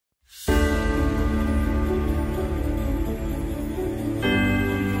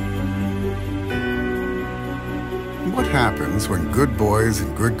happens when good boys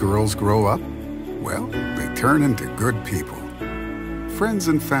and good girls grow up? Well, they turn into good people. Friends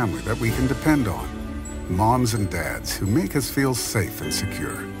and family that we can depend on. Moms and dads who make us feel safe and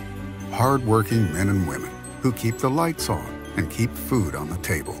secure. Hard-working men and women who keep the lights on and keep food on the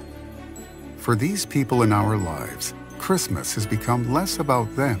table. For these people in our lives, Christmas has become less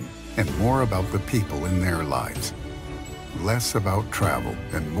about them and more about the people in their lives. Less about travel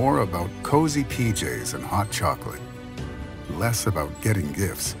and more about cozy PJs and hot chocolate. Less about getting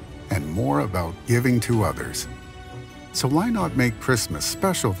gifts and more about giving to others. So why not make Christmas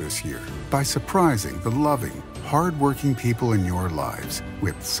special this year by surprising the loving, hard-working people in your lives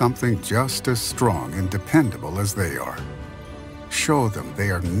with something just as strong and dependable as they are? Show them they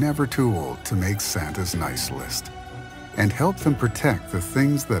are never too old to make Santa's nice list, and help them protect the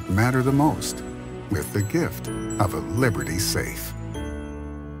things that matter the most with the gift of a Liberty Safe.